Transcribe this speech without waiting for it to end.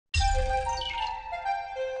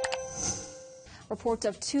Reports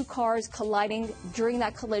of two cars colliding. During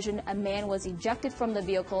that collision, a man was ejected from the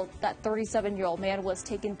vehicle. That 37-year-old man was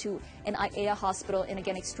taken to an IAEA hospital in,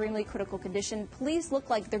 again, extremely critical condition. Police look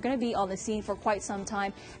like they're going to be on the scene for quite some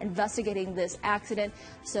time investigating this accident.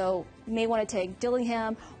 So you may want to take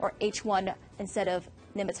Dillingham or H1 instead of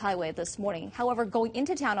Nimitz Highway this morning. However, going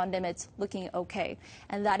into town on Nimitz looking okay.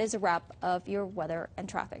 And that is a wrap of your weather and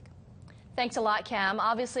traffic. Thanks a lot, Cam.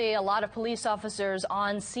 Obviously, a lot of police officers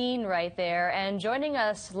on scene right there. And joining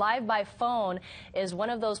us live by phone is one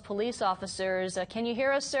of those police officers. Can you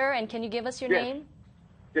hear us, sir? And can you give us your name?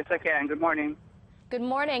 Yes, I can. Good morning. Good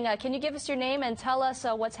morning. Can you give us your name and tell us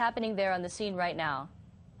what's happening there on the scene right now?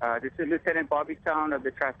 This is Lieutenant Bobby Town of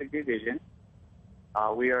the Traffic Division.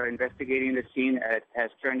 We are investigating the scene that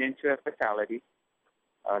has turned into a fatality.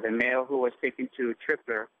 The male who was taken to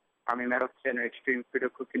Tripler Army Medical Center extreme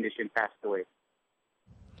critical condition passed away.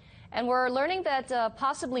 And we're learning that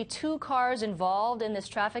possibly two cars involved in this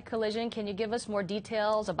traffic collision. Can you give us more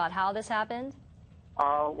details about how this happened?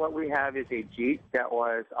 What we have is a Jeep that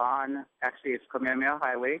was on, actually it's Kamehameha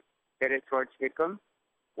Highway, headed towards Hickam,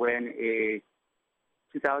 when a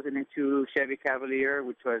 2002 Chevy Cavalier,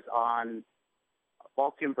 which was on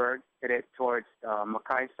Valkenburg, headed towards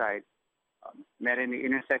Mackay side, met in the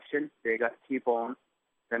intersection. They got T-boned.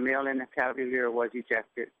 The male in the Cavalier was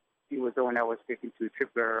ejected. He was the one that was taken to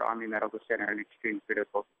Tripler Army Medical Center in extreme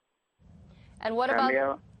critical. And what about...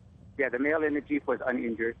 the male in the Jeep was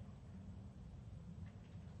uninjured.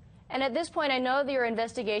 And at this point, I know that your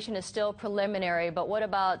investigation is still preliminary, but what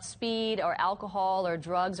about speed or alcohol or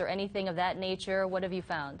drugs or anything of that nature? What have you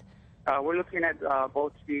found? We're looking at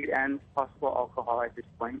both speed and possible alcohol at this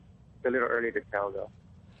point. It's a little early to tell, though.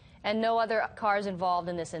 And no other cars involved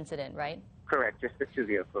in this incident, right? Correct, just the two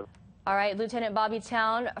vehicles. All right, Lieutenant Bobby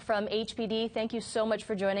Town from HPD, thank you so much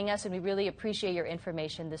for joining us, and we really appreciate your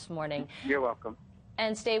information this morning. You're welcome.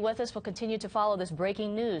 And stay with us. We'll continue to follow this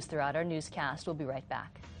breaking news throughout our newscast. We'll be right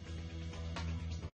back.